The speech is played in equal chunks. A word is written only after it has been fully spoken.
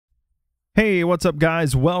Hey, what's up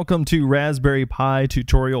guys? Welcome to Raspberry Pi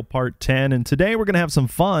tutorial part 10, and today we're going to have some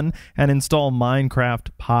fun and install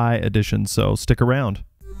Minecraft Pi Edition, so stick around.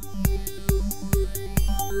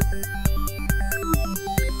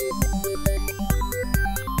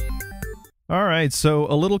 Alright,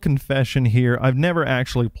 so a little confession here. I've never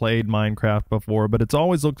actually played Minecraft before, but it's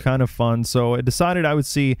always looked kind of fun, so I decided I would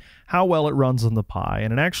see how well it runs on the Pi,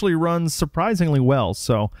 and it actually runs surprisingly well,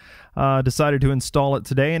 so decided to install it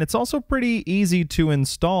today, and it's also pretty easy to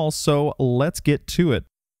install, so let's get to it.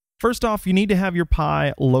 First off, you need to have your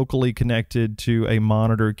Pi locally connected to a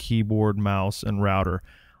monitor, keyboard, mouse, and router.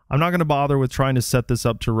 I'm not going to bother with trying to set this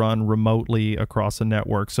up to run remotely across a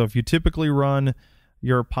network, so if you typically run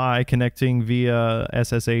your Pi connecting via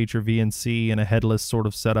SSH or VNC in a headless sort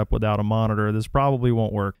of setup without a monitor, this probably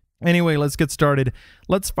won't work. Anyway, let's get started.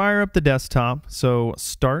 Let's fire up the desktop. So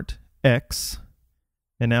start X.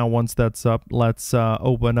 And now once that's up, let's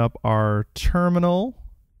open up our terminal.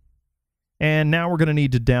 And now we're going to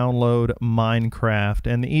need to download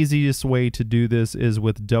Minecraft. And the easiest way to do this is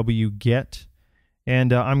with wget.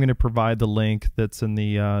 And I'm going to provide the link that's in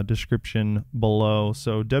the description below.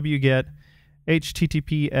 So wget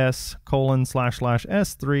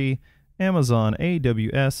https://s3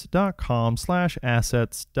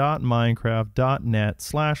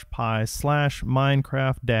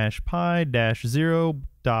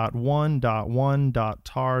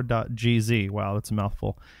 Wow, that's a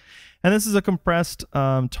mouthful. And this is a compressed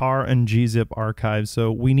tar and gzip archive,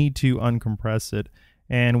 so we need to uncompress it,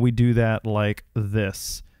 and we do that like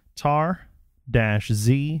this: tar-zxvf.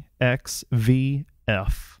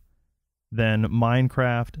 Then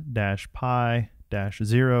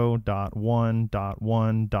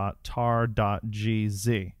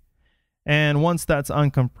minecraft-pi-0.1.1.tar.gz. And once that's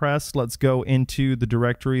uncompressed, let's go into the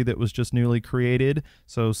directory that was just newly created.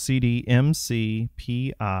 So cd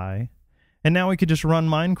mcpi. And now we could just run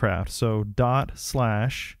Minecraft. So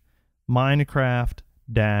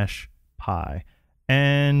 /minecraft-pi.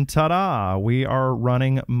 And ta-da! We are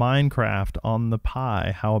running Minecraft on the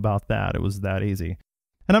Pi. How about that? It was that easy.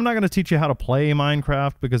 And I'm not going to teach you how to play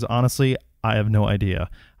Minecraft because honestly, I have no idea.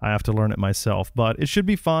 I have to learn it myself, but it should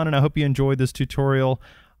be fun, and I hope you enjoyed this tutorial.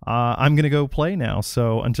 I'm going to go play now,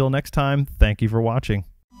 so until next time, thank you for watching.